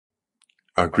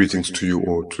Greetings to you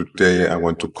all. Today I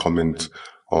want to comment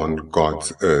on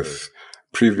God's earth.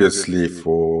 Previously,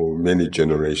 for many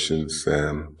generations,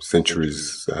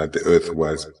 centuries, the earth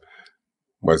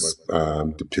was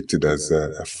depicted as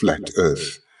a flat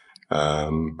earth.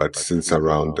 But since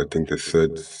around, I think, the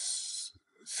 3rd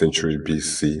century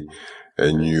BC,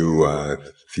 a new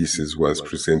thesis was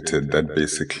presented that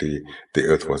basically the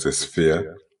earth was a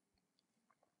sphere,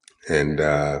 and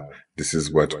this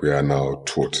is what we are now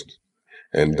taught.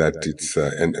 And that it's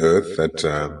an earth that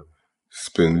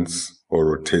spins or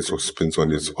rotates or spins on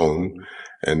its own,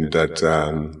 and that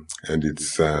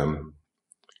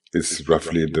it's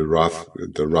roughly the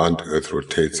round earth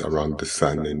rotates around the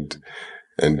sun, and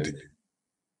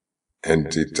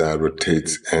it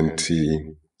rotates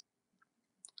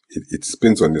it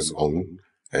spins on its own,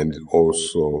 and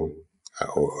also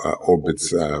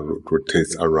orbits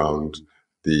rotates around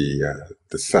the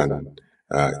sun,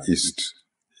 east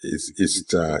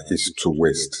to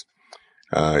west.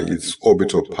 Its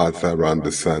orbital path around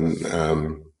the sun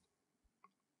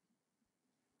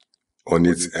on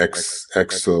its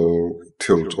axial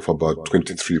tilt of about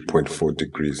 23.4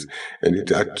 degrees. And it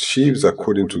achieves,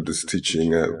 according to this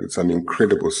teaching, some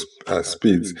incredible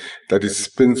speeds, that it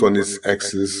spins on its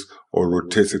axis or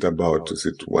rotates at about,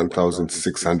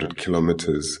 1,600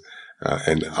 kilometers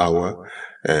an hour,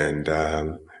 and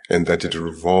that it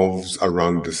revolves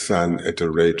around the sun at a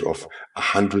rate of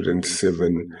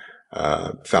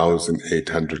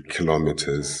 107,800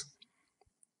 kilometers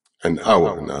an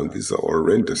hour. Now, these are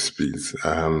horrendous speeds.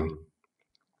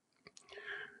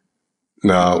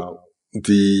 Now,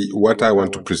 what I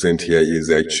want to present here is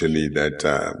actually that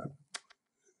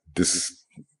this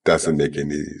doesn't make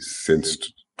any sense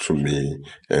to me,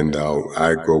 and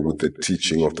I go with the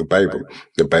teaching of the Bible.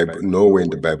 The Bible, nowhere in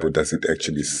the Bible does it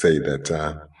actually say that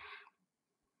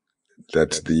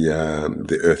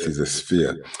the earth is a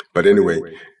sphere. But anyway,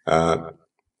 I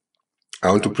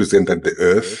want to present that the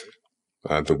earth,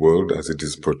 the world as it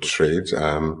is portrayed,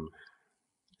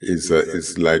 is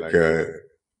like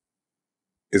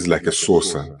a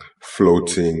saucer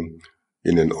floating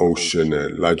in an ocean, a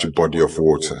large body of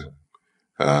water.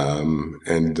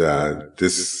 And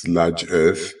this large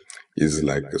earth is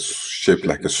shaped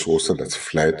like a saucer that's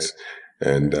flat,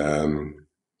 and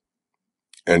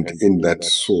in that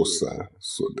saucer,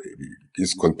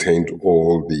 is contained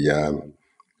all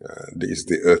is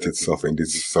the earth itself, and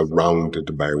it's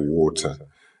surrounded by water.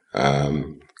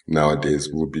 Nowadays,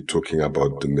 we'll be talking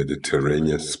about the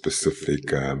Mediterranean,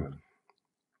 specific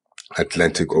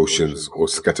Atlantic oceans, or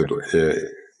scattered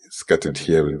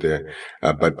here and there.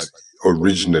 But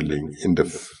originally, in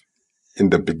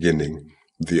the beginning,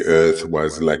 the earth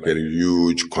was like a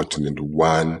huge continent,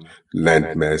 one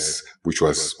landmass, which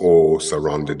was all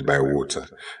surrounded by water.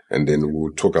 And then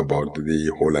we'll talk about the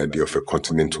whole idea of a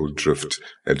continental drift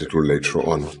a little later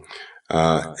on.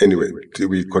 Anyway,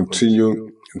 we continue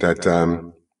that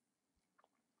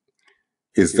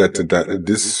is that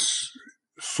this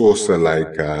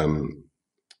saucer-like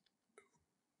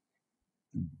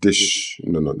dish,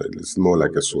 no, it's more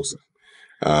like a saucer,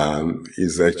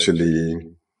 is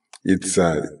actually,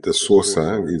 the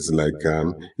saucer is like,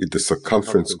 the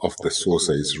circumference of the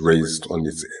saucer is raised on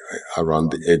around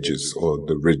the edges or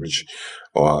the ridge,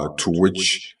 to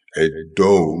which a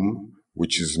dome,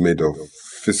 which is made of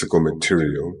physical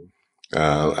material,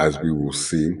 as we will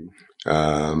see,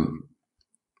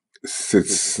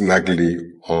 sits snugly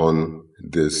on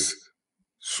this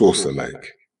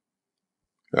saucer-like.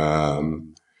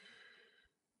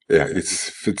 It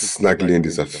fits snugly and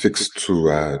is affixed to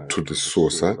the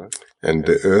saucer, and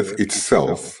the earth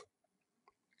itself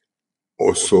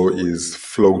also is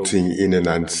floating in an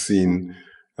unseen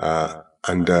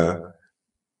under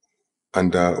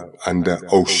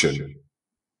ocean.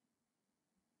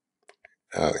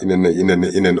 In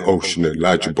an ocean, a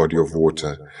large body of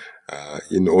water,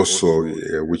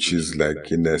 which is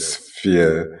like in a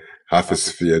sphere, half a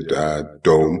sphere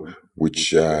dome,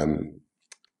 which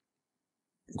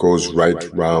goes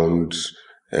right round,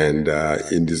 and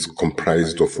it is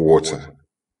comprised of water,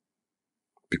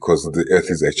 because the earth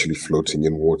is actually floating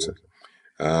in water.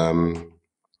 And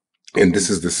this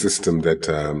is the system that,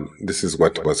 this is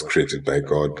what was created by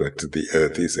God, that the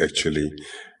earth is actually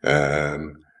a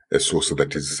saucer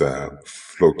that is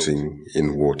floating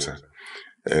in water.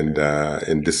 And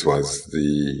this was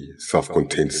the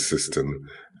self-contained system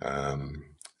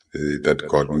that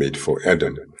God made for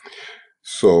Adam.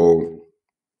 So,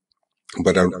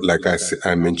 but like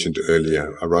I mentioned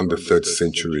earlier, around the 3rd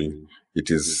century, it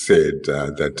is said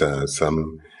that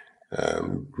some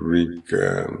Greek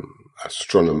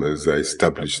astronomers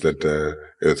established that the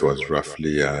Earth was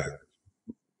roughly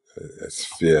a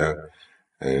sphere,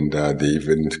 and they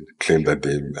even claim that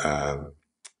they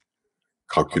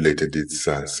calculated its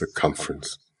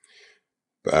circumference.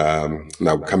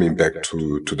 Now, coming back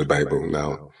to the Bible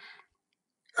now,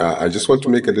 I just want to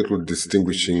make a little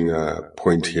distinguishing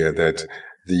point here that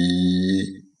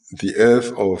the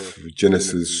earth of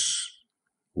Genesis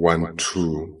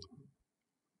 1:2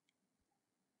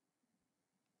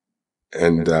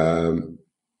 and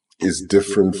is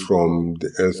different from the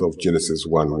earth of Genesis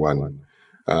 1:1.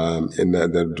 And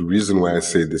the reason why I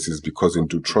say this is because in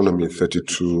Deuteronomy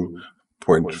 32,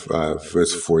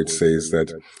 verse 4, it says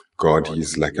that God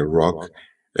is like a rock,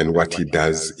 and what he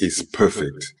does is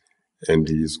perfect, and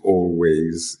he is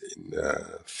always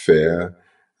fair,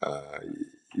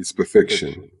 is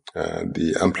perfection.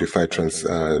 The Amplified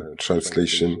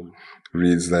translation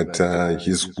reads that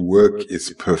his work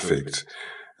is perfect.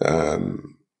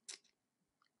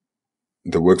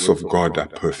 The works of God are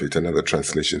perfect, another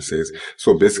translation says.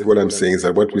 So basically what I'm saying is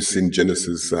that what we see in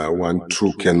Genesis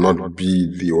 1:2 cannot be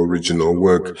the original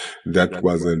work. That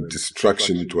was a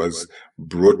distraction. It was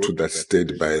brought to that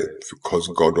state because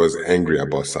God was angry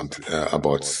about something.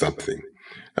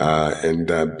 And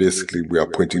basically we are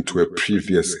pointing to a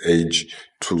previous age,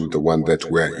 to the one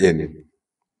that we're in.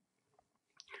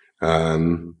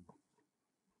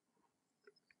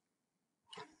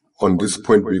 On this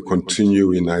point, we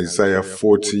continue in Isaiah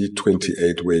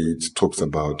 40:28, where it talks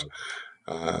about,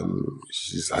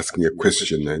 she's asking a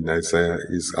question, and Isaiah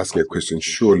is asking a question,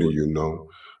 surely you know,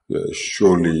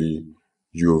 surely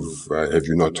have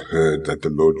you not heard that the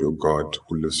Lord your God,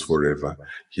 who lives forever,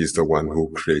 he's the one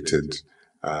who created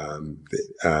the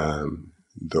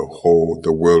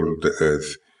world, the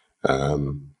earth.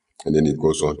 And then it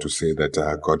goes on to say that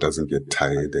God doesn't get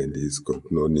tired and he's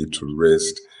got no need to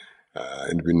rest.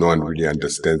 And no one really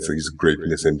understands his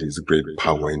greatness and his great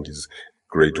power and his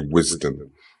great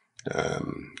wisdom,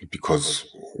 because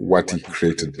what he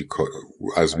created, because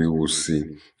as we will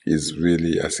see, is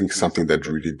really, I think, something that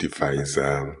really defies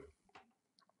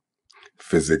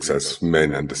physics as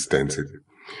man understands it.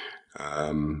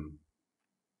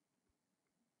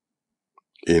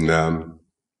 In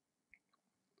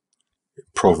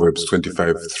Proverbs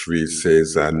 25:3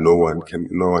 says, no one can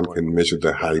measure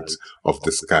the height of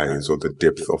the skies or the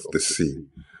depth of the sea.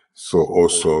 So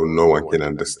also no one can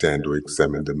understand or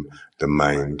examine the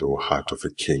mind or heart of a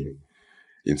king.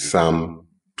 In Psalm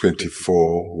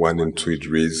 24:1-2 it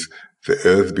reads, the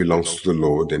earth belongs to the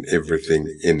Lord and everything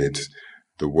in it,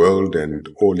 the world and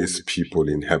all its people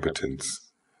inhabitants.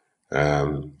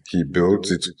 He built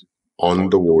it on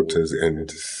the waters and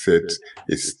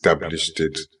established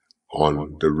it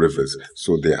on the rivers.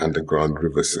 So they're underground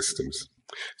river systems.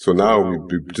 So now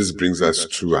this brings us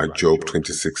to Job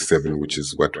 26:7, which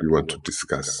is what we want to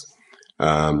discuss.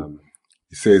 It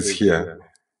says here,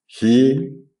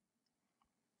 He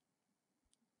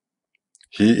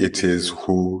it is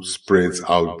who spreads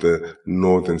out the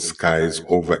northern skies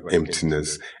over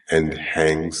emptiness and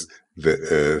hangs the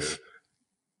earth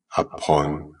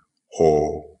upon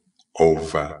or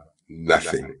over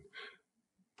nothing.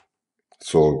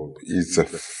 So it's a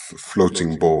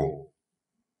floating ball.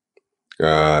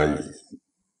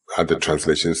 Other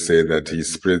translations say that he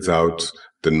spreads out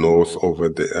the north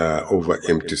over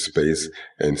empty space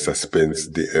and suspends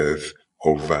the earth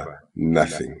over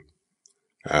nothing.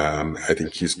 I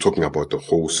think he's talking about the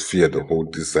whole sphere, the whole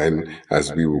design,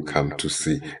 as we will come to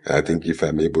see. I think if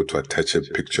I'm able to attach a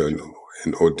picture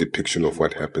or depiction of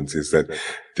what happens, is that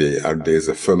there's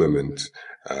a firmament,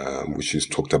 which is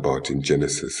talked about in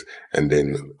Genesis, and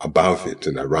then above it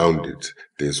and around it,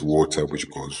 there's water which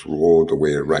goes all the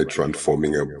way right around,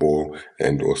 forming a ball,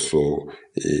 and also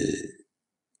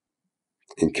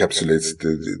encapsulates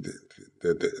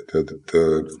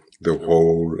the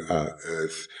whole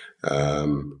earth,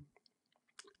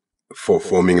 for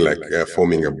forming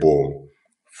a ball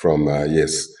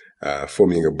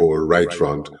forming a ball right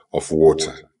round of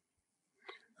water.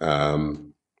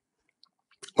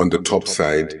 On the top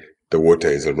side, the water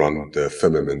is around the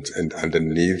firmament, and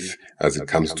underneath, as it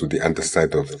comes to the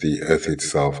underside of the earth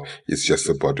itself, it's just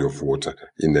a body of water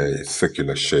in a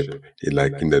circular shape,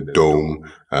 like in a dome,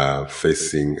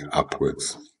 facing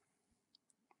upwards.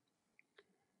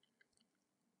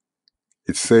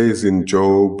 It says in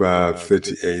Job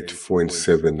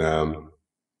 38:4-7,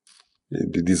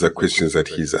 these are questions that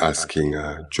he's asking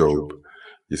Job.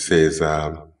 He says,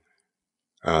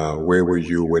 where were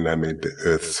you when I made the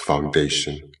earth's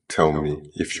foundation? Tell me,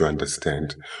 if you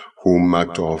understand. Who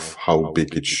marked off how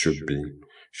big it should be?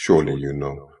 Surely you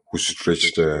know. Who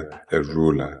stretched a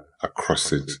ruler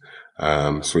across it?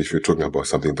 So if you're talking about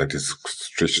something that is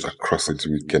stretched across it,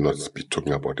 we cannot be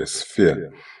talking about a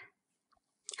sphere.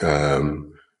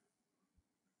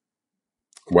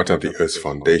 what are the earth's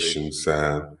foundations?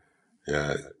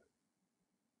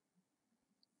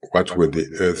 What were the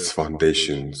earth's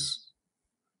foundations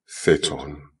set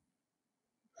on,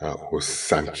 or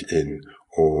sunk in,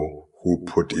 or who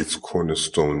put its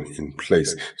cornerstone in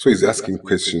place? So he's asking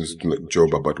questions to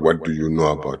Job about, what do you know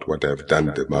about what I've done,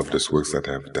 the marvelous works that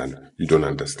I've done? You don't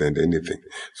understand anything,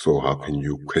 so how can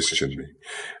you question me?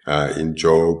 In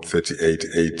Job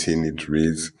 38:18 it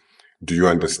reads, do you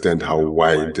understand how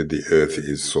wide the earth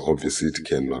is? So obviously it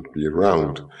cannot be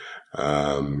round.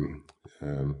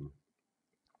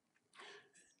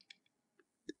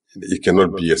 It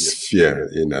cannot be a sphere,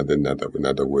 in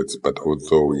other words, but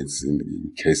although it's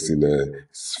encased in a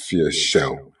sphere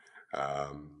shell.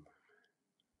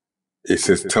 It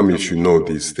says, tell me if you know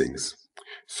these things.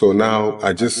 So now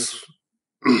I just,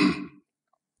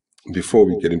 before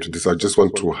we get into this, I just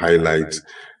want to highlight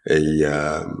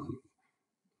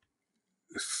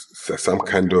some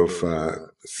kind of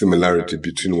similarity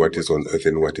between what is on earth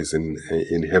and what is in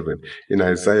heaven. In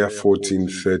Isaiah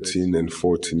 14:13 and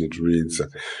 14, it reads,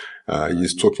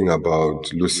 he's talking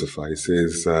about Lucifer. He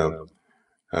says,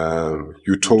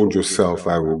 you told yourself,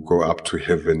 I will go up to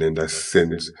heaven and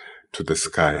ascend to the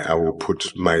sky. I will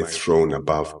put my throne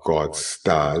above God's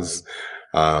stars.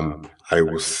 I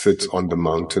will sit on the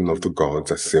mountain of the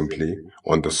gods' assembly,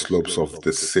 on the slopes of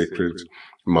the sacred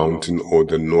mountain or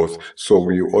the north. So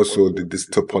we also, this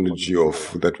topology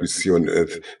of that we see on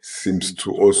earth seems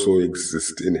to also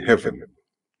exist in heaven.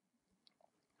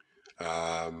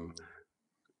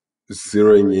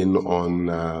 Zeroing in on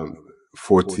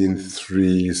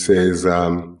 14:3 says,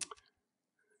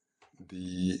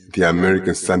 the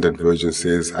American Standard Version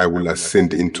says, I will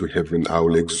ascend into heaven, I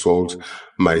will exalt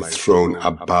my throne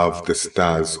above the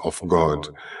stars of God.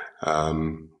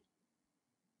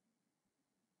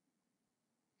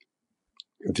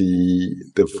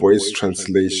 The voice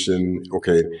translation,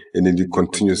 okay, and then it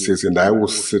continues, says, and I will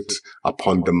sit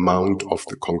upon the mount of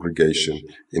the congregation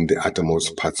in the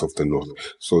uttermost parts of the north.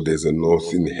 So there's a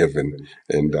north in heaven,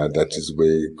 and that is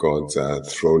where God's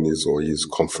throne is, or his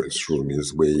conference room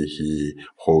is, where he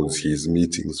holds his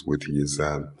meetings with his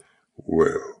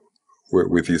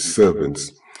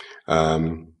servants.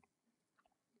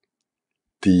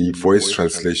 The voice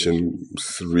translation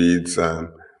reads,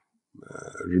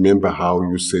 remember how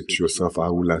you said to yourself, I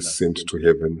will ascend to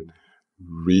heaven,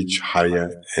 reach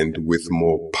higher and with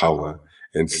more power,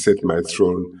 and set my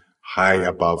throne high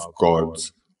above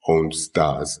God's own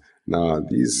stars. Now,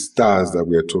 these stars that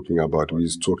we are talking about, we're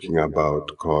talking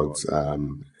about God's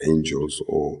angels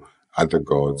or other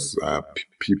gods,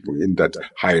 people in that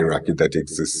hierarchy that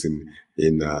exists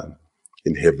in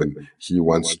heaven. He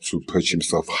wants to perch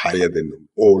himself higher than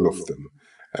all of them.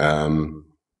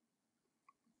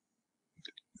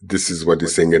 This is what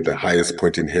he's saying at the highest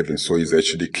point in heaven. So he's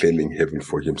actually claiming heaven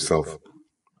for himself.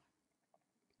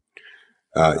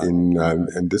 And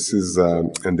this is,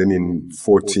 and then in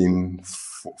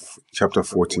chapter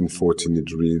 14:14,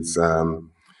 it reads,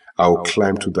 I'll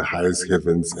climb to the highest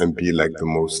heavens and be like the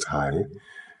Most High.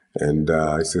 And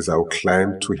it says, I'll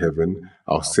climb to heaven.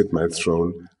 I'll set my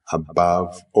throne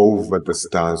over the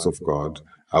stars of God.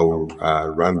 I will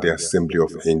run the assembly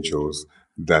of angels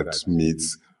that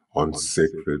meets on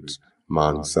sacred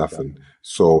Mount Zaphon.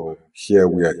 So here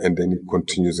we are, and then it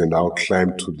continues, and I'll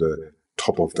climb to the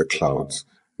top of the clouds.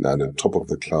 Now, the top of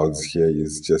the clouds here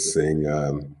is just saying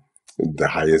the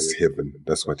highest heaven.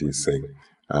 That's what he's saying,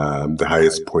 the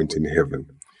highest point in heaven.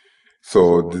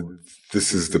 So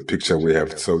this is the picture we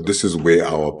have. So this is where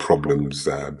our problems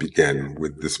began,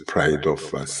 with this pride of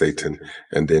Satan,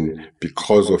 and then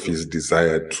because of his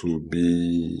desire to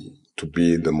be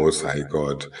the Most High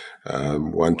God.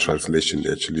 One translation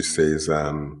actually says,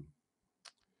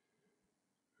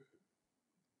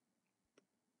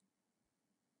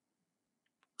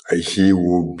 he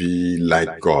will be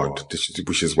like God,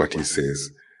 which is what he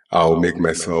says. I'll make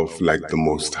myself like the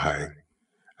Most High.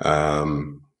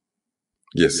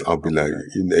 Yes, I'll be like,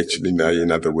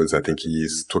 in other words, I think he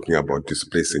is talking about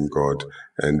displacing God,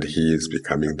 and he is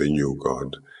becoming the new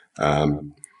God.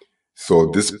 So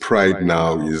this pride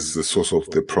now is the source of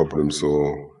the problems,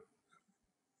 or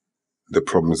the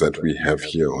problems that we have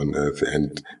here on earth.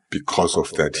 And because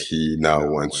of that, he now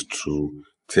wants to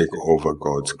take over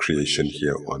God's creation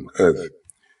here on earth.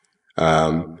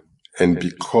 And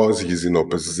because he's in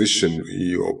opposition,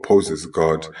 he opposes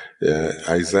God.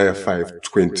 Isaiah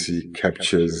 5:20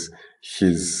 captures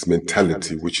his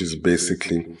mentality, which is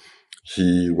basically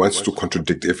he wants to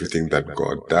contradict everything that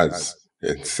God does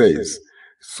and says.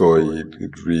 So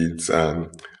it reads,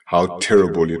 how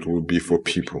terrible it will be for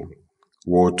people.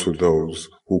 Woe to those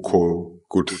who call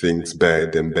good things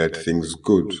bad and bad things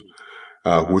good,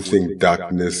 who think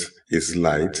darkness is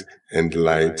light and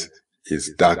light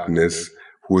is darkness,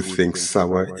 who think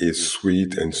sour is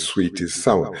sweet and sweet is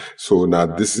sour. So now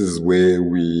this is where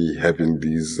we having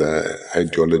these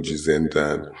ideologies and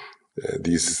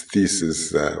these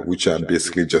theses, which are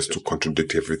basically just to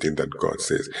contradict everything that God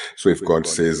says. So if God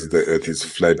says the earth is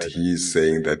flat, he is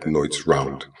saying that no, it's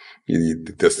round.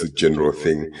 That's the general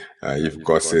thing. If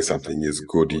God says something is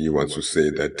good, he wants to say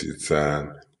that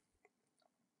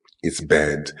it's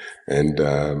bad. And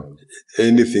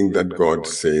anything that God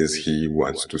says, he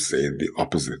wants to say the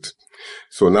opposite.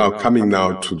 So now coming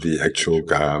now to the actual,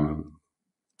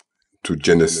 to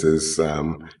Genesis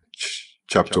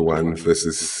chapter 1,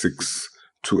 verses 6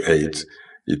 to 8,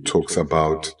 it talks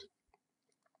about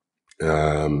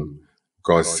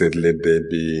God said, let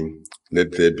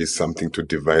there be something to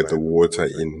divide the water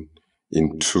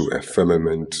into a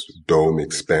firmament, dome,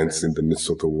 expanse in the midst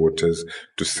of the waters,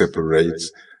 to separate,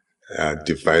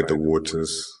 divide the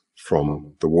waters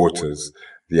from the waters.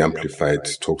 The Amplified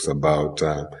talks about,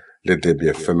 let there be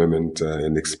a firmament,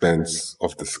 an expanse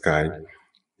of the sky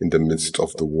in the midst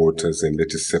of the waters, and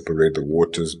let it separate the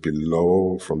waters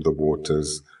below from the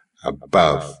waters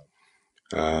above.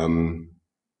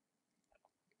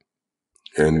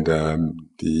 And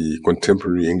the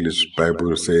contemporary English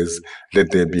Bible says,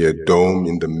 let there be a dome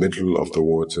in the middle of the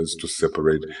waters to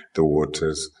separate the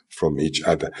waters from each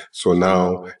other. So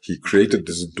now he created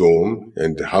this dome,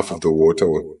 and half of the water,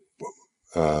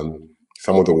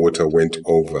 some of the water went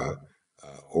over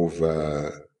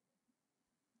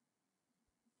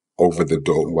the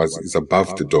dome, is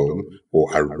above the dome, or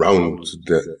around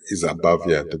is above,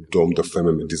 the dome, the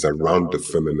firmament is around the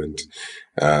firmament.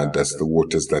 That's the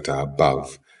waters that are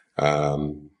above.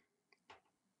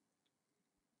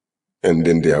 And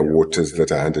then there are waters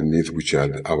that are underneath, which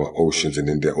are our oceans, and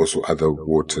then there are also other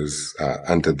waters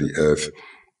under the earth.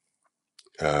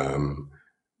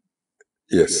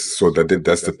 Yes, so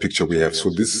that's the picture we have. So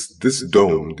this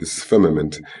dome, this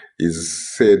firmament,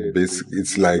 is said basically,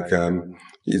 it's like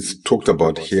it's talked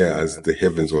about here as the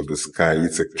heavens or the sky.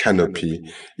 It's a canopy.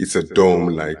 It's a dome,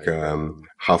 like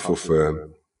half of a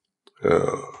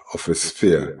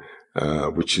sphere,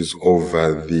 which is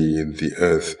over the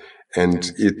earth,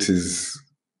 and it is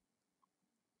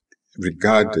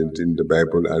regarded in the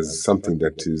Bible as something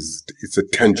that it's a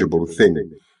tangible thing.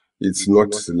 It's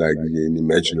not like an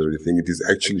imaginary thing. It is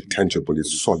actually tangible.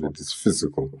 It's solid. It's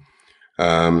physical.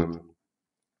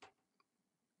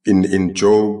 In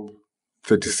Job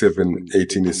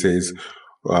 37:18, it says,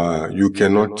 you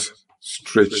cannot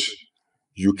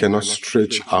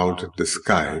stretch out the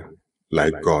sky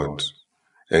like God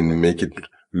and make it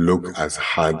look as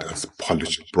hard as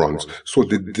polished bronze. So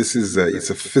this is it's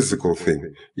a physical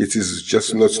thing. It is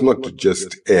just it's not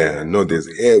just air. No, there's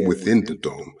air within the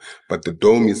dome, but the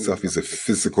dome itself is a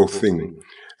physical thing.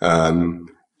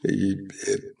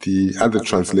 The other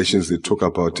translations, they talk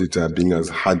about it being as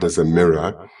hard as a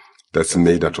mirror that's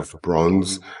made out of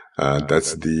bronze.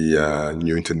 That's the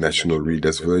New International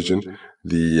Reader's Version.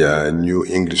 The New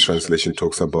English Translation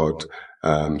talks about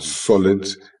solid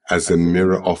as a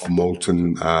mirror of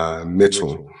molten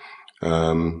metal.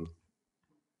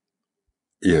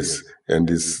 Yes, and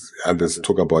these others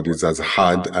talk about it as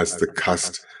hard as the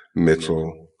cast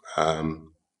metal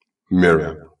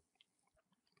mirror.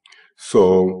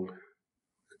 So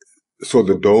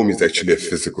the dome is actually a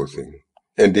physical thing.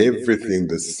 And everything,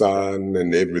 the sun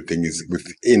and everything is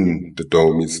within the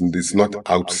dome. It's not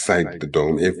outside the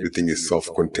dome. Everything is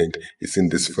self-contained. It's in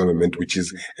this firmament, which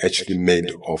is actually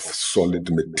made of solid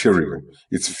material.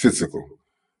 It's physical.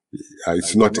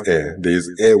 It's not air. There is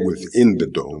air within the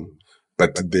dome,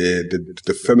 but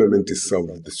the firmament itself,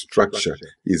 the structure,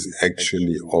 is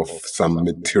actually of some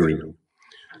material.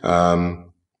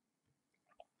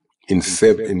 In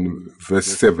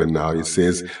verse 7 now, it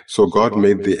says, so God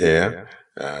made the air,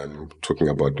 talking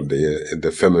about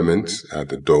the firmament,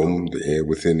 the dome, the air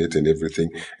within it and everything,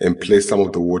 and placed some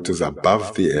of the waters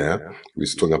above the air. We're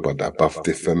talking about above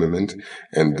the firmament,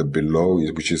 and the below,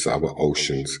 which is our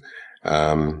oceans.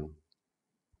 And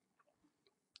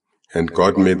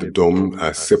God made the dome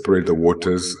separate the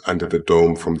waters under the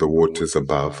dome from the waters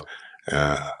above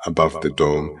the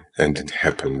dome, and it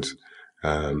happened.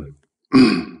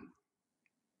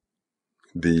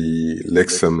 The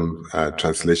Lexham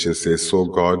translation says, so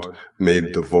God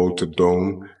made the vaulted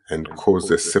dome and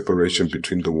caused a separation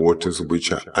between the waters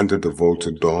which are under the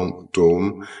vaulted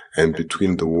dome and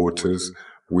between the waters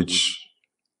which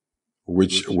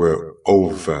were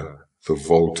over the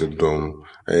vaulted dome.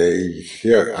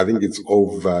 Here, I think it's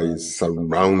over, it's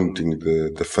surrounding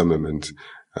the firmament.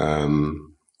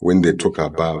 when they talk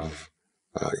above,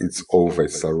 it's over,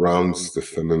 it surrounds the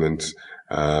firmament,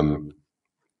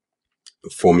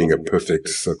 forming a perfect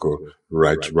circle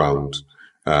right round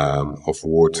of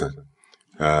water.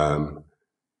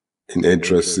 In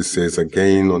Esdras, it says,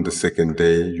 again, on the second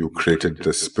day, you created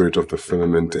the spirit of the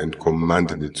firmament and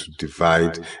commanded it to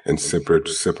divide and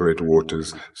separate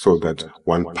waters so that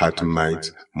one part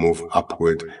might move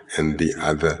upward and the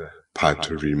other part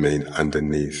to remain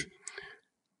underneath.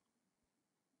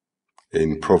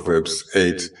 In Proverbs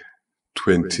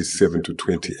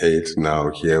 8:27-28,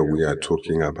 now here we are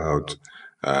talking about,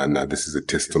 now this is a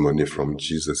testimony from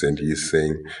Jesus, and he's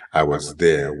saying, I was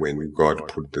there when God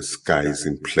put the skies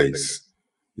in place,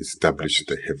 established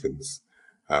the heavens,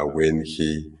 when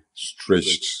he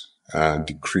stretched,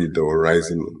 decreed the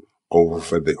horizon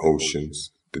over the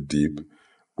oceans, the deep,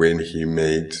 when he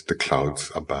made the clouds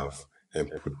above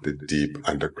and put the deep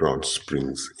underground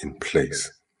springs in place.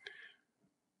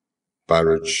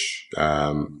 Baruch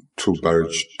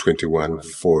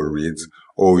 21:4 reads,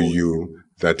 O you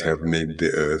that have made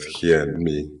the earth, hear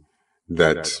me,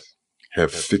 that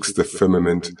have fixed the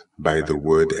firmament by the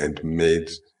word and made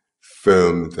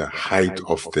firm the height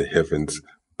of the heavens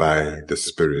by the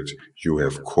Spirit you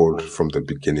have called from the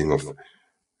beginning of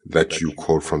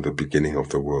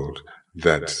the world,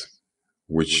 that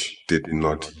which did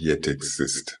not yet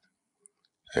exist,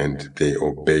 and they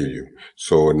obey you.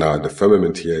 So now the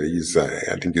firmament here is,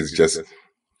 I think, is just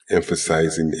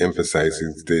emphasizing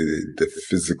the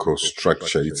physical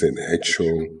structure. It's an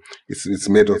actual, it's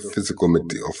made of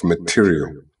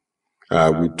material.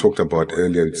 We talked about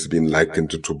earlier, it's been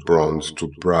likened to bronze,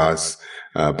 to brass,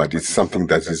 but it's something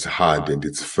that is hard and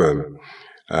it's firm.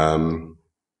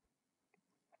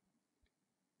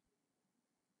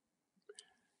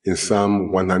 In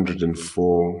Psalm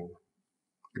 104,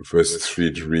 verse 3,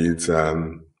 it reads,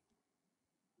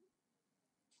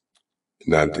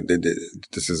 now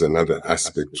this is another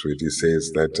aspect to it. It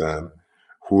says that,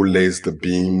 who lays the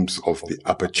beams of the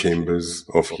upper chambers,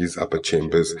 of his upper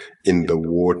chambers, in the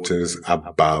waters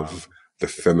above the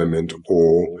firmament,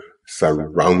 or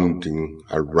surrounding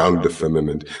around the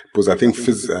firmament. Because I think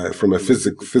from a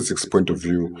physics point of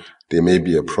view, there may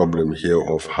be a problem here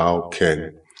of how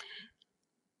can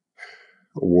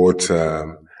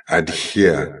water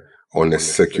adhere on a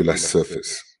circular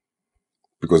surface.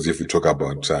 Because if you talk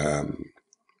about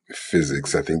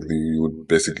physics, I think you would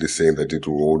basically saying that it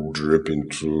will all drip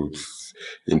into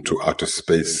outer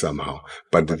space somehow.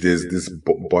 But there's this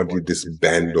body, this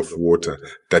band of water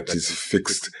that is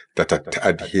fixed, that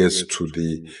adheres to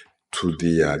the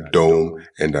dome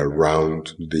and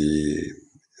around the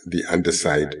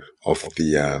underside of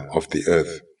the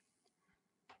earth.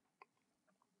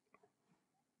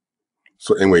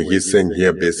 So anyway, he's saying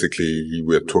here basically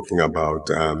we're talking about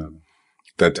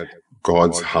that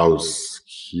God's house.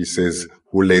 He says,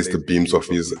 who lays the beams of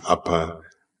his upper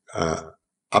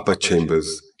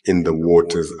chambers in the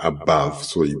waters above.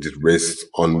 So it rests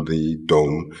on the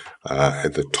dome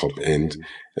at the top end.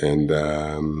 And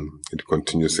it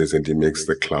continues, says, and he makes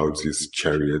the clouds his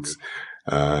chariots.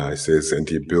 It says, and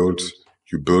you built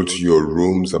your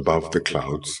rooms above the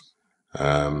clouds.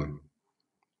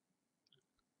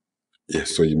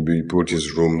 So he built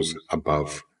his rooms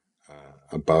above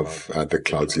the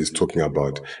clouds. He's talking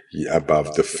about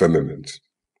above the firmament.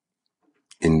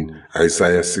 In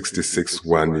Isaiah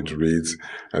 66:1, it reads,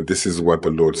 this is what the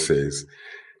Lord says,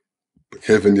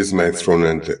 heaven is my throne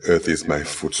and the earth is my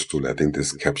footstool. I think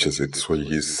this captures it. So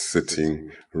he's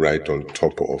sitting right on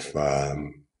top of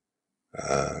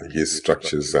his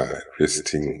structures,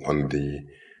 resting on the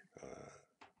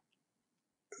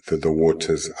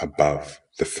waters above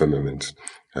the firmament.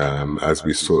 As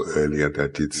we saw earlier,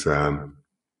 that it's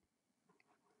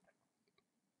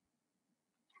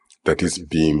that his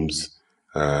beams,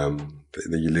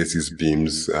 he lays his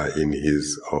beams in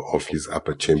his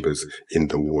upper chambers in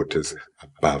the waters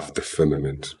above the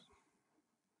firmament.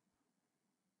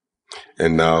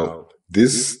 And now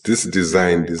this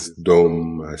design, this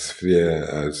dome, sphere,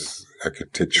 as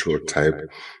architectural type,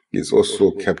 is also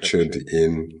captured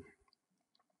in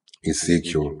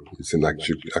Ezekiel. It's an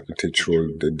architectural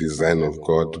design of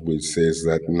God, which says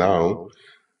that now,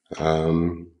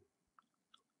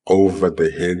 over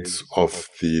the heads of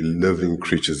the living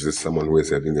creatures, as someone who is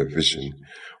having a vision,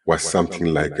 was something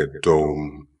like a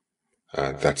dome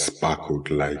that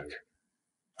sparkled like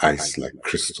ice, like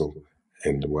crystal,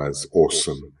 and was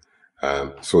awesome.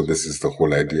 So this is the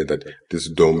whole idea that this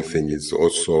dome thing is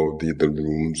also the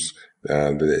rooms.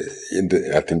 I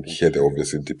think here they're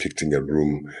obviously depicting a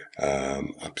room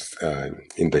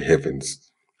in the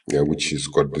heavens, which has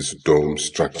got this dome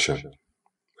structure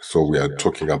So we are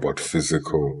talking about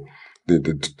physical, the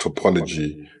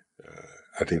topology,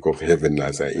 I think, of heaven,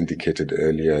 as I indicated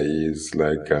earlier, is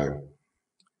like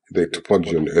the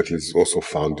topology on earth is also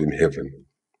found in heaven.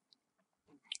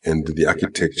 And the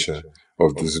architecture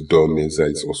of this dome is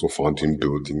also found in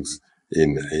buildings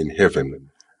in heaven.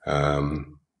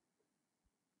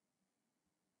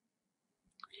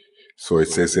 So it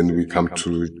says, and we come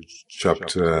to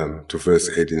to verse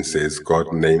 18, says,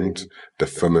 God named the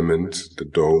firmament, the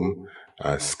dome,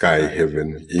 sky,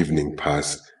 heaven, evening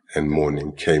passed, and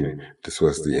morning came. This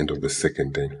was the end of the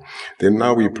second day. Then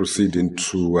now we proceed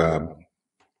into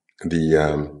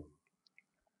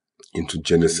into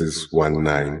Genesis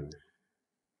 1:9,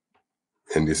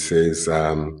 and it says,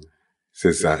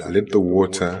 let the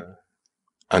water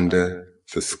under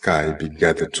the sky be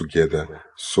gathered together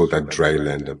so that dry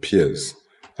land appears.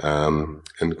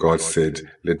 And God said,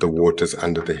 let the waters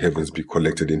under the heavens be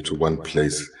collected into one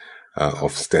place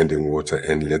of standing water,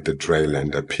 and let the dry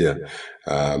land appear.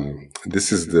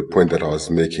 This is the point that I was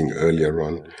making earlier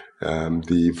on.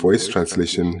 The voice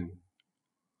translation,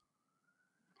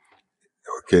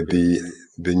 okay,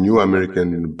 the New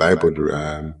American Bible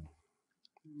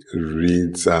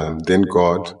reads, then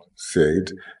God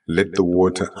said, let the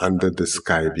water under the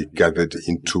sky be gathered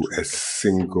into a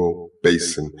single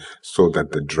basin so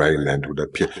that the dry land would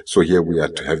appear. So here we are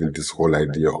having this whole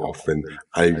idea of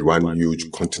one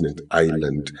huge continent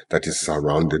island that is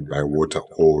surrounded by water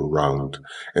all round.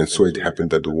 And so it happened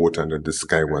that the water under the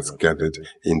sky was gathered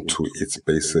into its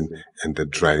basin, and the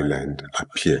dry land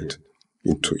appeared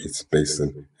into its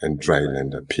basin, and dry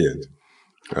land appeared.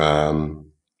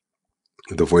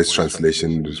 The voice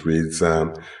translation reads,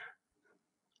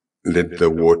 let the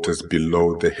waters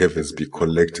below the heavens be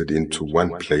collected into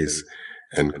one place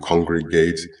and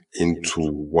congregate into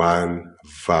one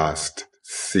vast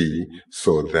sea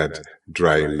so that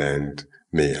dry land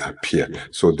may appear.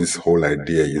 So this whole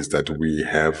idea is that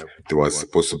there was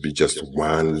supposed to be just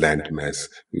one landmass,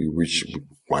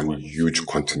 one huge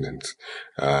continent.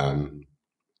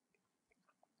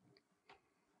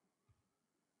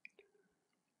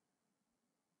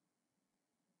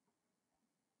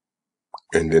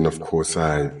 And then, of course,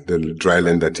 the dry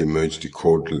land that emerged, he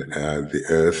called the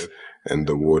earth, and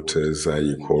the waters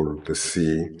he called the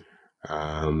sea.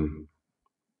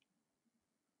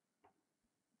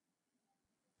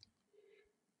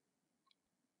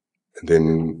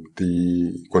 Then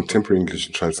the contemporary English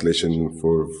translation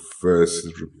for verse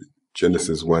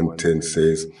Genesis 1:10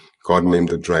 says, God named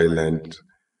the dry land,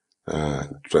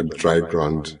 dry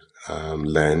ground,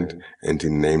 land, and he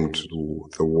named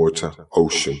the water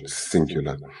ocean,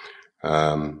 singular.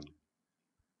 And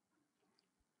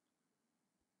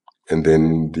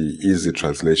then the easy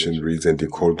translation reads, and he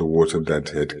called the water that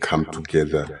had come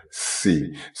together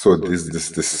sea. So this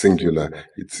the singular.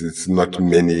 It's not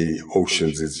many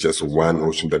oceans. It's just one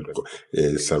ocean that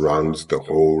surrounds the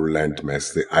whole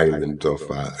landmass, the island of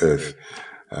Earth.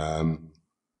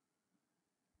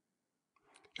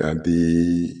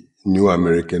 The New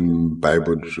American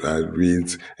Bible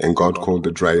reads, and God called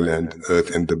the dry land earth,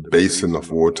 and the basin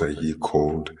of water he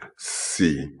called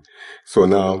sea. So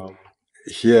now,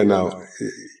 here now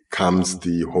comes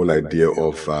the whole idea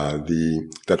of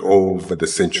that over the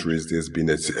centuries there's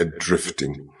been a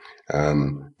drifting.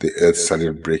 The earth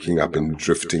started breaking up and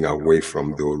drifting away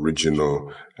from the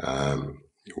original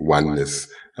oneness.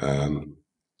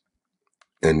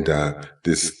 And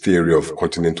this theory of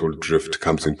continental drift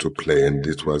comes into play, and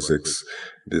this was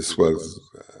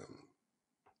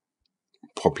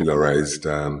popularized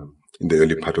in the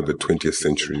early part of the 20th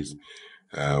century,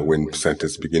 when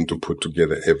scientists begin to put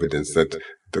together evidence that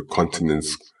the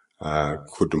continents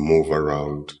could move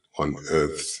around on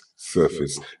Earth's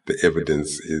surface. The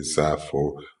evidence is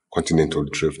for continental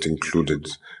drift included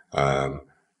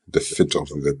the fit of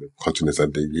the continents,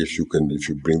 and if you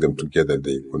bring them together,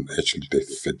 they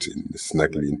fit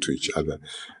snugly into each other.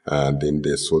 Then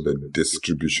they saw the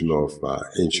distribution of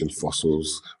ancient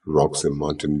fossils, rocks, and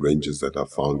mountain ranges that are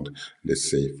found, let's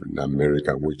say, in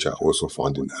America, which are also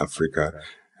found in Africa.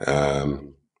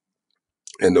 And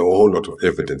a whole lot of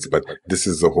evidence, but this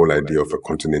is the whole idea of a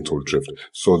continental drift.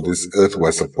 So this Earth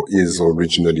is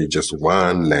originally just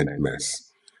one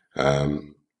landmass.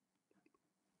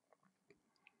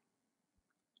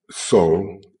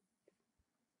 So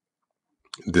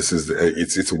this is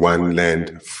it's one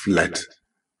flat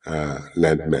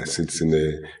landmass. It's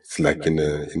like in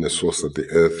a source of the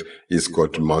Earth. It's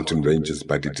got mountain ranges,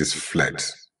 but it is flat.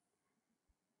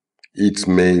 It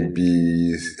may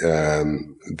be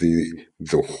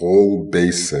the whole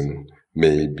basin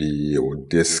may be, or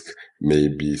disc, may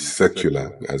be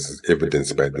circular, as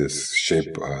evidenced by this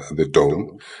shape, the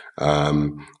dome.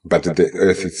 But the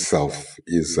Earth itself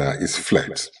is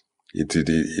flat.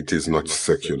 It is not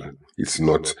circular. It's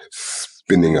not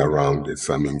spinning around at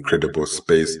some incredible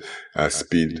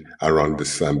speed around the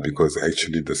sun, because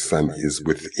actually the sun is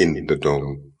within the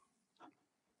dome.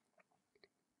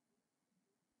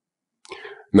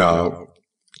 Now,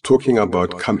 talking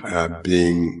about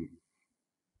being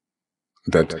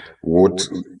that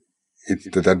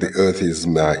that the Earth is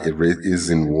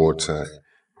in water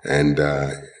and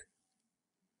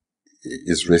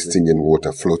is resting in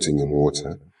water, floating in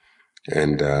water,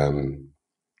 and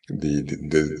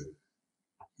the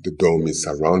dome is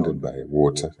surrounded by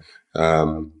water.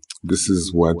 This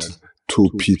is what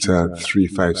 2 Peter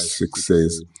 3:5-6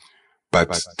 says.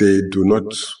 But they do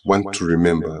not want to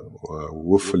remember or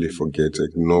willfully forget,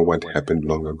 ignore what happened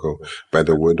long ago. By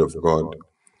the word of God,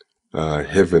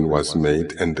 heaven was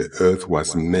made, and the earth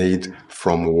was made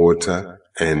from water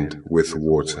and with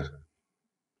water.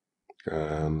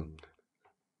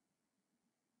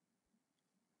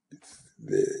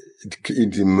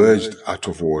 It emerged out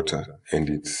of water, and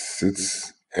it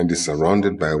sits and is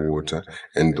surrounded by water,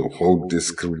 and the whole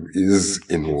disk is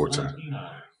in water.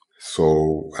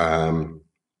 So,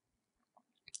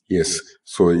 yes,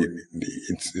 so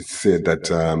it's said that,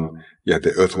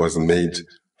 the earth was made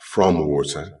from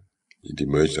water. It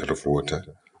emerged out of water.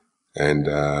 And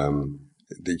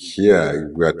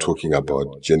here we are talking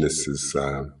about Genesis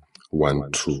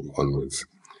 1-2 onwards.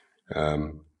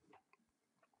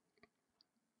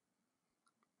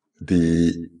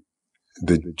 The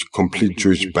complete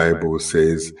Jewish Bible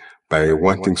says, by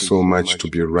wanting so much to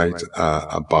be right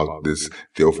about this,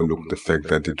 they overlooked the fact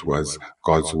that it was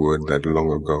God's word that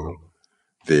long ago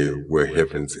there were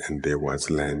heavens and there was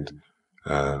land,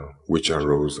 which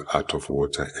arose out of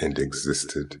water and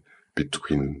existed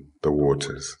between the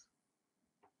waters.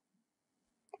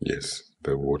 Yes,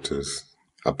 the waters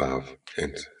above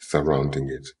and surrounding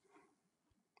it.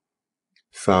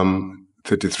 Psalm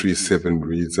 33:7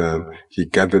 reads, he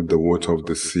gathered the water of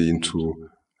the sea into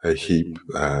a heap,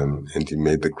 and he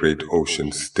made the great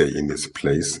ocean stay in its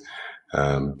place.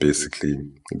 Basically,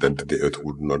 that the earth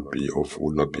would not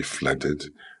be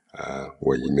flooded.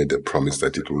 Where he made a promise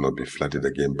that it will not be flooded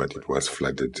again, but it was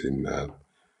flooded in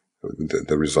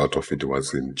the result of it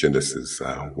was in Genesis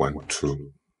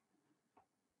 1-2.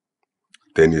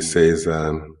 Then he says,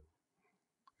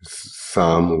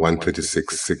 Psalm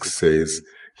 136:6 says,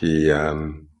 he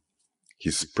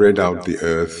spread out the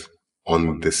earth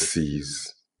on the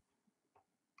seas,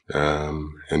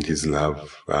 and his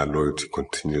loyalty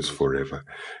continues forever.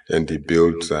 And he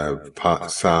built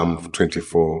Psalm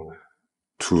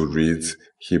 24:2 reads,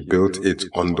 he built it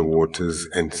on the waters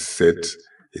and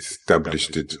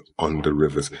established it on the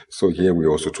rivers. So here we're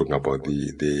also talking about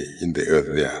in the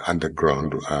earth, there are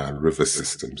underground river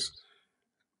systems.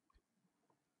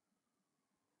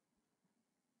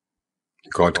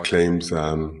 God claims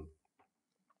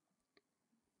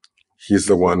he's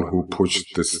the one who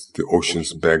pushed the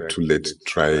oceans back to let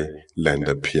dry land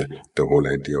appear. The whole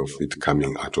idea of it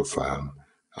coming out of the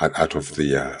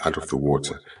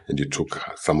water, and you took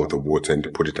some of the water and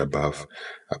you put it above,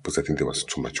 because I think there was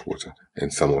too much water,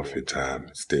 and some of it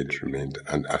remained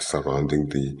and surrounding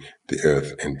the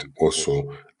earth and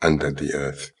also under the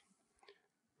earth.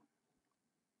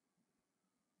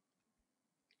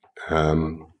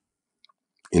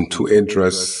 In 2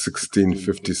 Esdras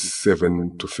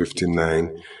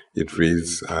 16:57-59, it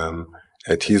reads,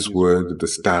 at his word the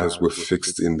stars were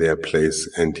fixed in their place,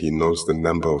 and he knows the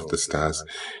number of the stars.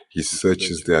 He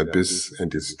searches the abyss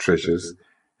and its treasures.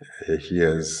 He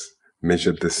has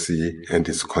measured the sea and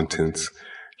its contents.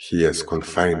 He has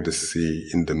confined the sea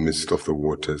in the midst of the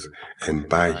waters, and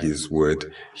by his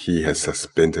word he has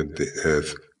suspended the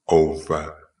earth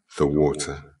over the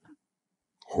water.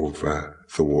 Over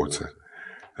the water.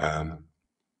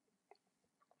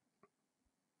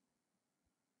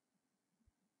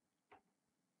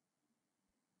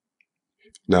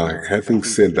 Now, having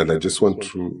said that, I just want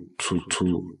to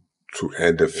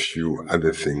add a few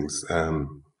other things.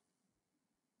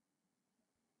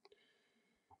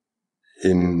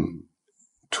 In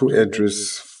 2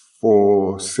 Esdras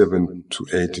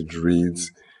 4:7-8, it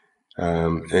reads,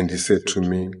 and he said to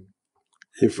me,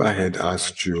 if I had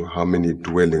asked you how many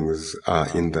dwellings are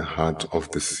in the heart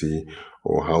of the sea,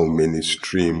 or how many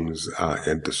streams are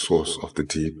at the source of the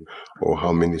deep, or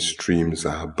how many streams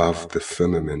are above the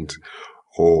firmament,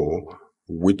 or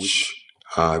which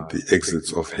are the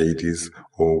exits of Hades,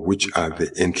 or which are the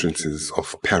entrances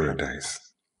of paradise,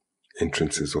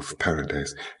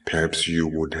 perhaps you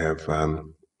would have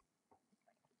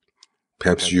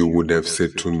perhaps you would have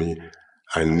said to me,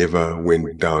 I never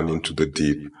went down into the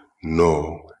deep,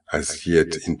 nor as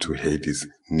yet into Hades,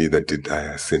 neither did I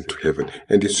ascend to heaven.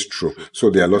 And it's true. So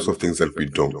there are lots of things that we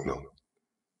don't know.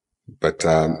 But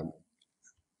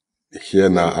here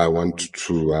now I want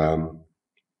to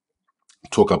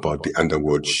talk about the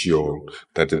underworld, Sheol,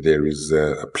 that there is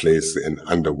a place, an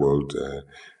underworld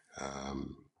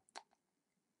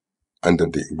under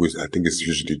the, which I think is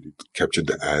usually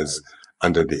captured as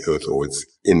under the earth, or it's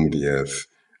in the earth,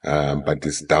 but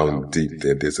it's down deep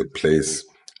there. There's a place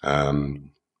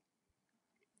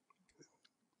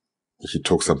he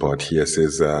talks about here,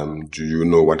 says, do you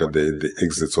know what are the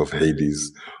exits of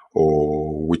Hades,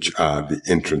 or which are the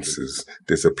entrances?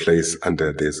 There's a place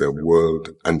under, there's a world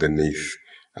underneath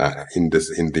in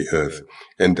the earth.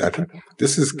 And I think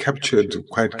this is captured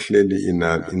quite clearly in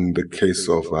the case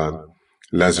of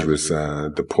Lazarus,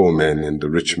 the poor man and the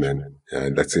rich man.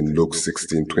 That's in Luke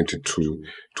 16, 22,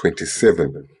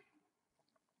 27.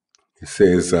 He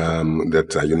says that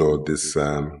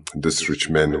this rich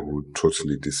man who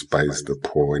totally despised the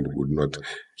poor and would not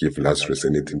give Lazarus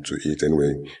anything to eat.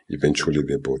 Anyway, eventually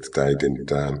they both died,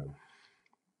 and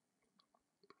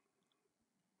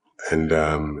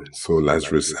so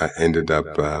Lazarus ended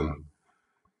up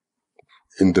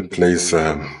in the place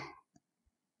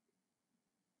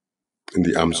in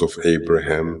the arms of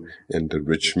Abraham, and the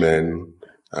rich man.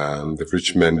 The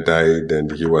rich man died,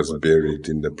 and he was buried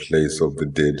in the place of the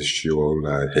dead, Sheol,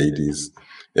 Hades,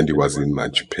 and he was in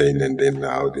much pain. And then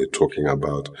now they're talking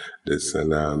about this.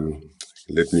 And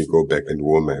let me go back and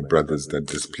warn my brothers that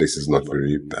this place is not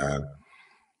very,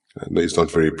 it's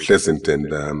not very pleasant. And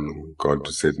God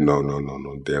said, no.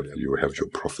 There you have your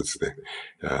prophets there.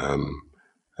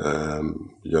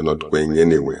 You're not going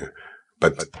anywhere.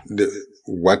 But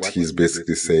what he's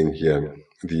basically saying here,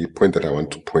 the point that I want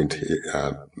to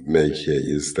make here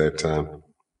is that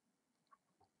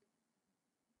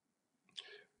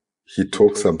he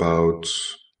talks about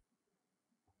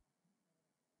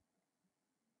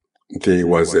there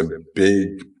was a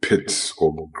big pit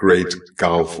or great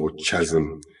gulf or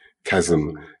chasm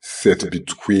set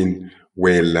between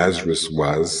where Lazarus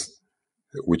was,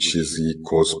 which he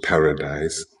calls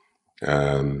paradise,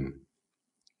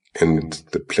 and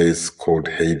the place called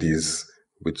Hades,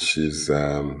 which is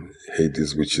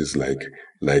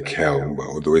like hell,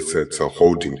 although it's a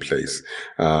holding place.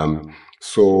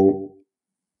 So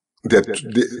there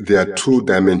are two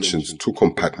dimensions, two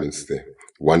compartments there.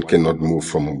 One cannot move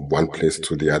from one place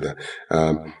to the other.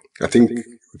 I think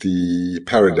the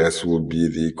paradise will be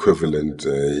the equivalent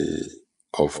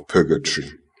of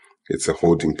purgatory. It's a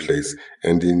holding place,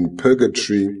 and in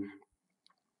purgatory,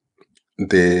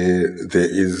 there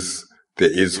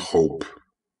is hope.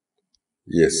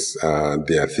 Yes,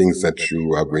 there are things that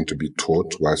you are going to be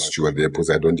taught whilst you are there, because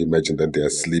I don't imagine that they are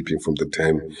sleeping from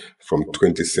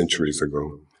 20 centuries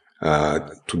ago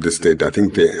to this date. I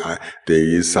think there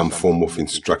is some form of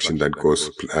instruction that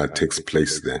takes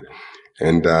place there.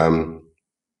 And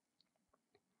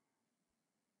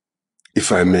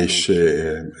if I may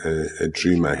share a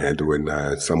dream I had when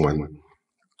someone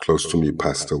close to me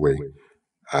passed away,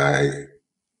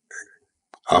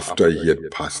 after he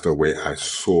had passed away, I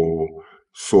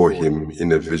saw him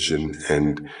in a vision,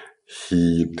 and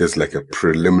there's like a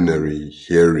preliminary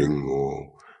hearing,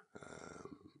 or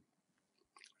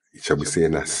shall we say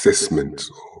an assessment,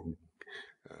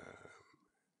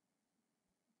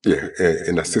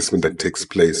 an assessment that takes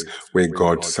place where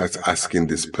God starts asking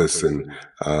this person,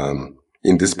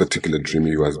 in this particular dream,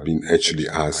 he was being actually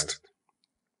asked,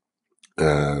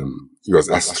 he was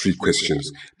asked 3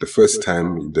 questions. The first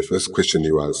question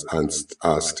he was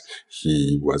asked,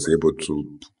 he was able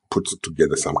to put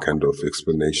together some kind of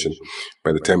explanation.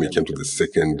 By the time he came to the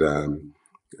second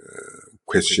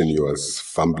question, he was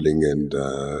fumbling and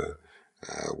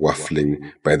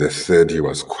waffling. By the third, he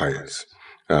was quiet.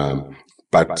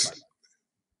 But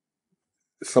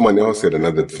someone else had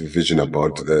another vision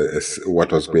about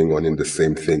what was going on in the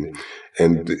same thing.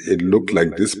 And it looked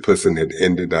like this person had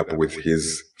ended up with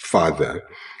his father,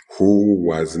 who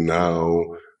was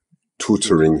now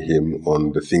tutoring him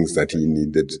on the things that he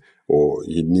needed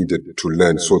to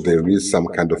learn. So there is some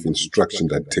kind of instruction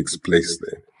that takes place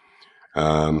there.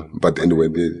 But anyway,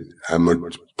 I'm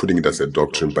not putting it as a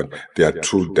doctrine, but there are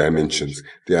 2 dimensions.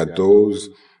 There are those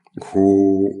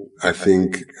who, I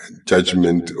think,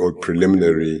 judgment or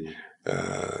preliminary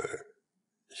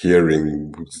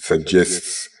hearing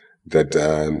suggests that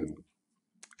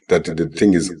the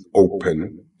thing is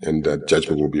open and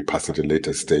judgment will be passed at a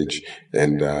later stage,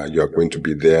 and you are going to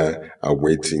be there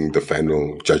awaiting the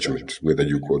final judgment, whether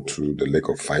you go to the lake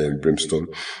of fire and brimstone.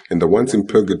 And the ones in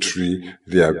purgatory,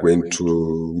 they are going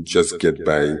to just get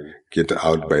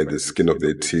out by the skin of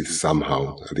their teeth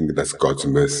somehow. I think that's God's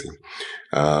mercy.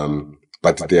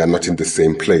 But they are not in the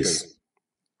same place.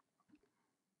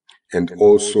 And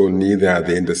also, neither are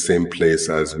they in the same place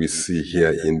as we see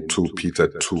here in 2 Peter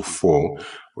 2:4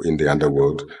 in the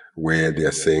underworld, where they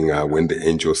are saying when the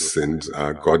angels sinned,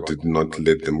 God did not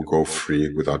let them go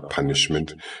free without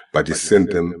punishment, but he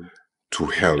sent them to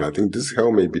hell. I think this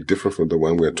hell may be different from the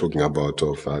one we are talking about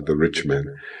of the rich man,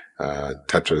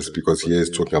 Tartarus, because here he's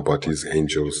talking about his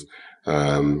angels.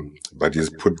 But he's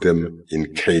put them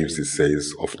in caves, he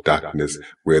says, of darkness,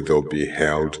 where they'll be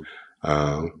held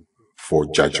for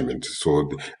judgment. So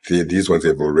these ones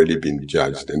have already been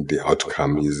judged, and the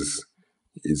outcome is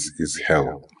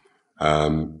hell.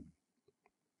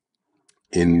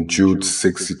 In Jude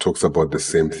 6, he talks about the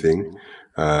same thing.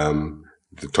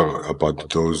 They talk about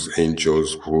those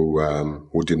angels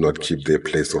who did not keep their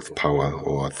place of power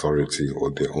or authority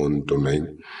or their own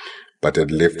domain, but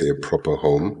had left their proper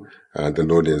home. The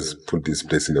Lord has put this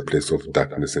place in a place of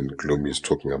darkness and gloom. He's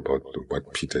talking about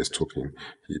what Peter is talking.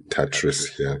 He touches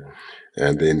here.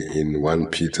 And then in 1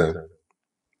 Peter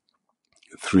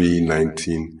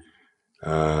 3:19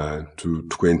 to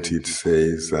 20, it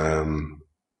says,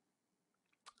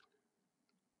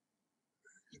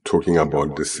 talking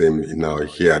about the same. Now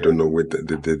here, I don't know what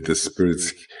the Spirit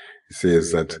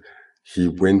says that he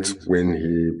went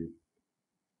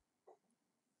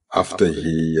after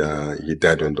he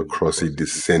died on the cross, he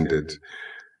descended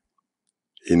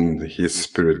in his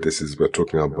spirit. This is, we're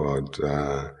talking about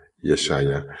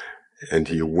Yeshaya. And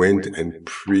he went and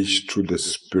preached to the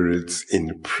spirits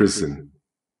in prison.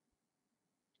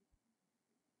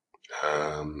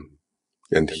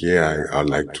 And here I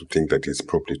like to think that he's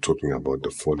probably talking about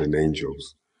the fallen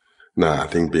angels. Now, I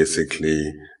think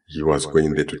basically he was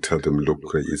going there to tell them, look,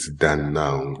 it's done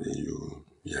now.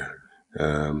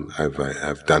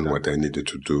 I've done what I needed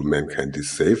to do. Mankind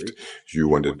is saved. You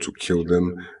wanted to kill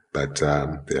them, but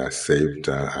they are saved.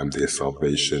 I'm their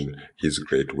salvation, his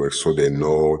great work. So they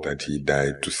know that he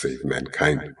died to save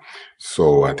mankind.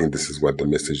 So I think this is what the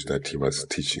message that he was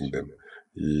teaching them.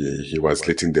 He was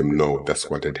letting them know that's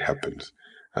what had happened,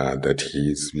 that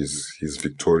he's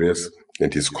victorious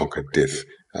and he's conquered death.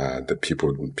 The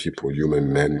people,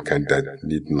 human mankind that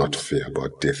need not fear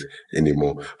about death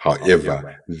anymore.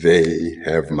 However, they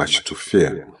have much to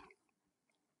fear.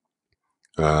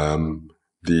 The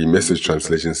Message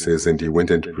translation says, and he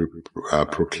went and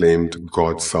proclaimed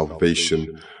God's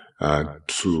salvation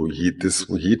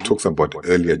he talks about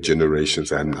earlier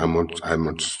generations, and I'm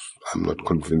not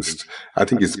convinced. I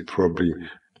think it's probably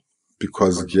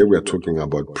because here we are talking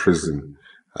about prison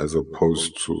as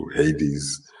opposed to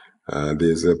Hades.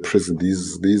 There's a prison.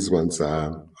 These ones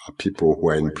are people who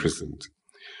are imprisoned.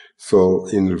 So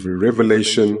in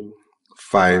Revelation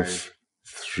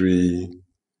 5:3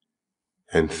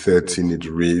 and 13, it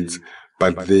reads,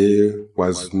 "But there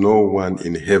was no one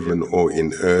in heaven or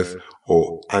in earth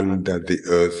or under the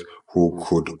earth who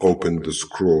could open the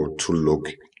scroll to look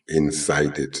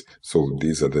inside it." So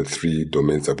these are the three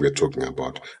domains that we're talking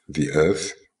about: the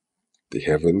earth, the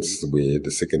heavens, where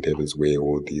the second heavens, where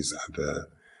all these other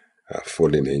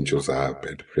fallen angels are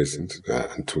at present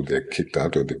until they're kicked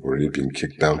out, or they've already been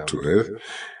kicked down to earth.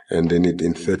 And then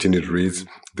in 13 it reads,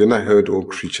 "Then I heard all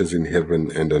creatures in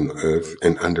heaven and on earth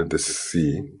and under the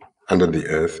sea, under the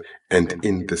earth and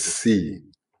in the sea,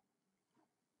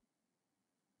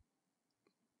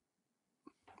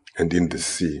 and in the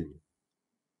sea."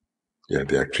 Yeah,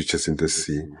 there are creatures in the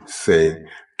sea, saying,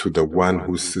 "To the one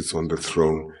who sits on the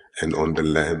throne and on the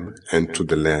Lamb, and to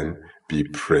the Lamb be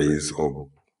praise or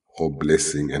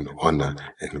blessing and honor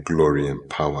and glory and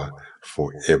power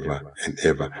forever and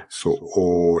ever." So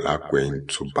all are going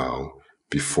to bow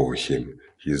before him.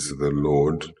 He's the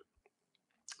Lord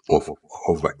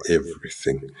over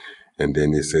everything. And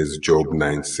then he says, Job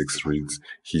 9:6 reads,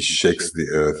 "He shakes the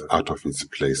earth out of its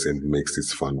place and makes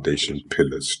its foundation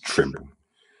pillars tremble."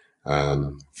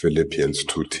 Philippians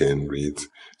 2:10 reads,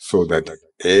 "So that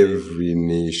every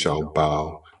knee shall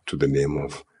bow to the name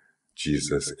of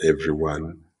Jesus,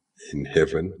 everyone in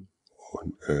heaven,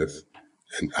 on earth,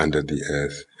 and under the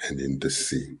earth, and in the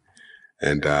sea."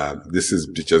 And this is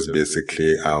just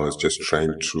basically, I was just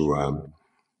trying to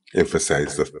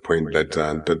emphasize the point that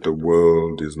the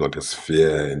world is not a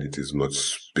sphere and it is not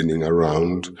spinning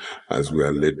around as we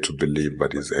are led to believe,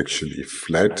 but is actually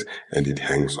flat and it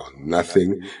hangs on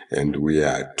nothing, and we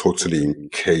are totally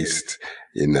encased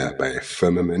by a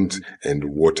firmament, and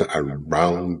water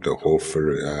around the whole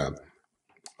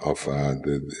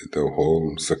the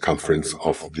whole circumference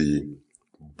of the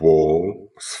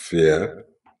ball sphere,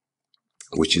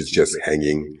 which is just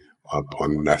hanging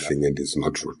upon nothing and is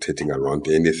not rotating around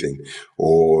anything.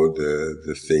 All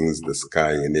the things, the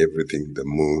sky and everything, the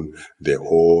moon, they're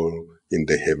all in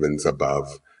the heavens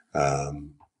above.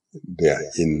 They are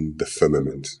in the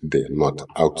firmament. They're not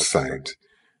outside.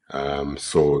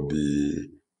 So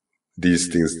these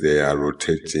things, they are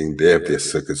rotating. They have their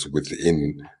circuits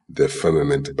within the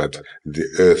firmament, but the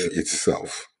earth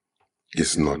itself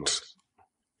is not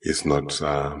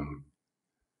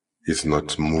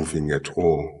moving at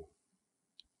all.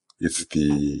 It's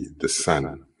the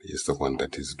sun is the one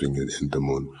that is doing it, and the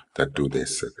moon that do their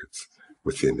circuits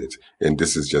within it. And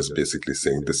this is just basically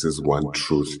saying this is one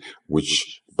truth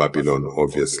which Babylon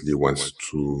obviously wants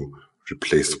to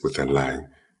replace with a lie,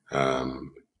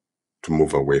 to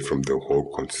move away from the whole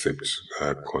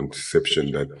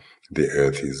conception that the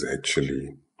earth is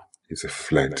actually It's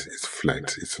flat.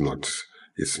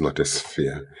 It's not a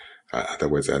sphere.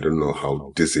 Otherwise, I don't know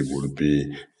how dizzy it would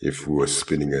be if we were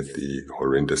spinning at the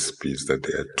horrendous speeds that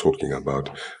they are talking about,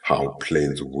 how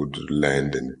planes would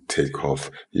land and take off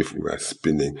if we were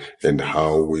spinning. And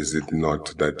how is it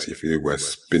not that if we were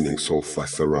spinning so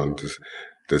fast around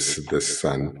the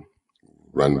sun,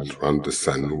 around the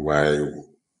sun,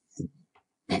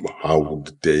 how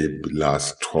would they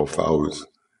last 12 hours?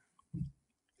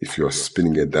 If you're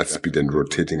spinning at that speed and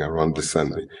rotating around the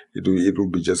sun, it will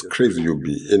be just crazy. You'll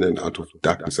be in and out of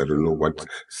darkness. I don't know what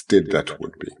state that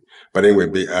would be. But anyway,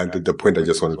 the point I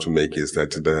just wanted to make is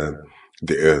that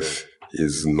the earth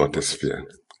is not a sphere,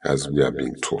 as we are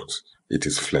being taught. It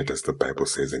is flat, as the Bible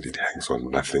says, and it hangs on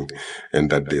nothing.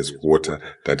 And that there's water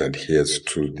that adheres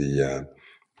to the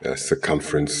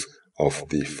circumference of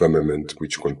the firmament,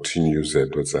 which continues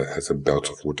as a belt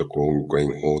of water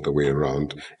going all the way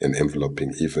around and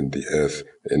enveloping even the earth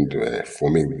and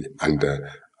forming the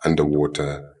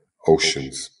underwater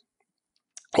ocean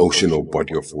or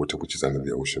body of water which is under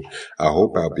the ocean. I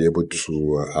hope I'll be able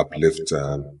to uplift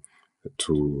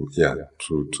to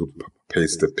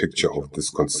paste a picture of this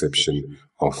conception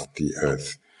of the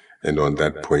earth. And on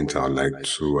that point, I'd like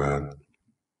to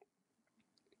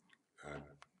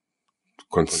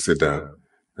consider,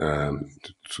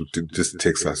 this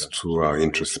takes us to our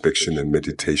introspection and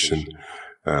meditation,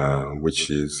 which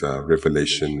is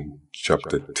Revelation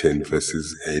chapter 10,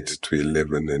 verses 8 to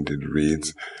 11, and it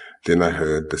reads, "Then I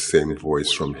heard the same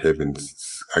voice from heaven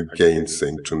again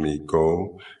saying to me,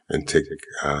 Go and take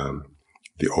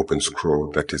the open scroll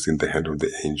that is in the hand of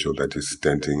the angel that is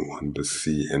standing on the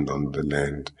sea and on the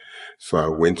land. So I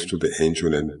went to the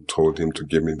angel and told him to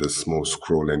give me the small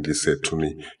scroll, and he said to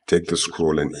me, Take the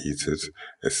scroll and eat it,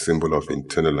 a symbol of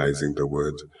internalizing the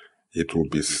word. It will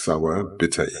be sour,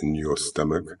 bitter in your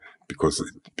stomach, because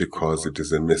it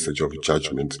is a message of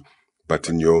judgment. But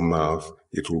in your mouth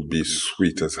it will be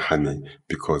sweet as honey,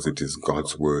 because it is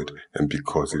God's word and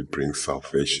because it brings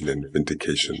salvation and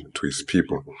vindication to his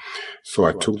people. So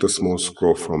I took the small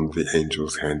scroll from the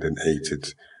angel's hand and ate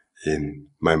it. In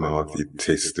my mouth it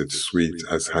tasted sweet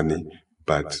as honey,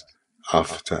 but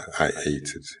after I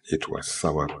ate it, it was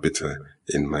sour, bitter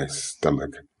in my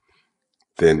stomach.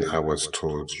 Then I was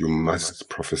told, You must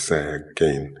prophesy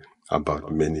again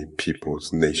about many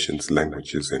peoples, nations,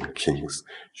 languages, and kings.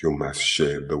 You must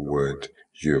share the word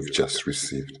you have just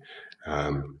received."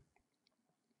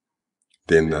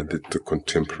 Then the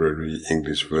contemporary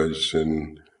English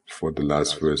version for the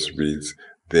last verse reads,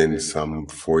 "Then some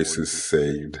voices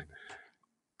said,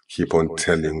 Keep on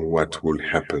telling what will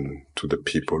happen to the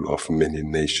people of many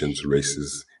nations,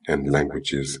 races, and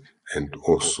languages, and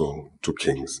also to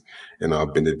kings." And our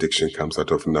benediction comes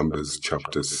out of Numbers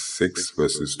chapter 6,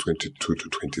 verses 22 to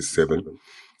 27,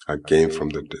 again from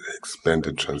the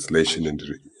expanded translation,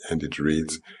 and it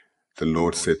reads, "The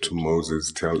Lord said to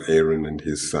Moses, Tell Aaron and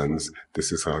his sons,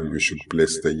 this is how you should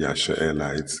bless the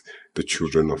Yasha'elites, the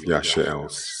children of Yasha'el.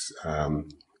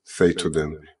 Say to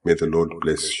them, May the Lord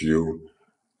bless you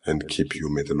and keep you.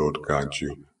 May the Lord guard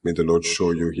you. May the Lord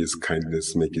show you his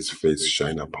kindness, make his face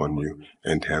shine upon you,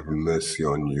 and have mercy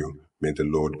on you. May the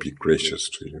Lord be gracious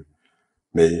to you.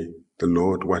 May the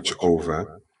Lord watch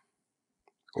over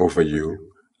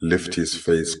you, lift his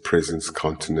face, presence,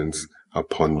 countenance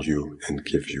upon you, and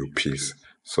give you peace."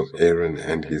 So Aaron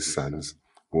and his sons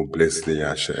will bless the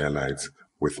Yasha'elites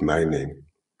with my name,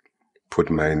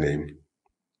 put my name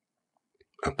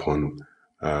upon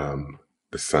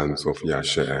the sons of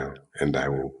Yasha'el, and I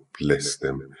will bless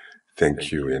them.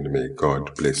 Thank you, and may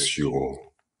God bless you all.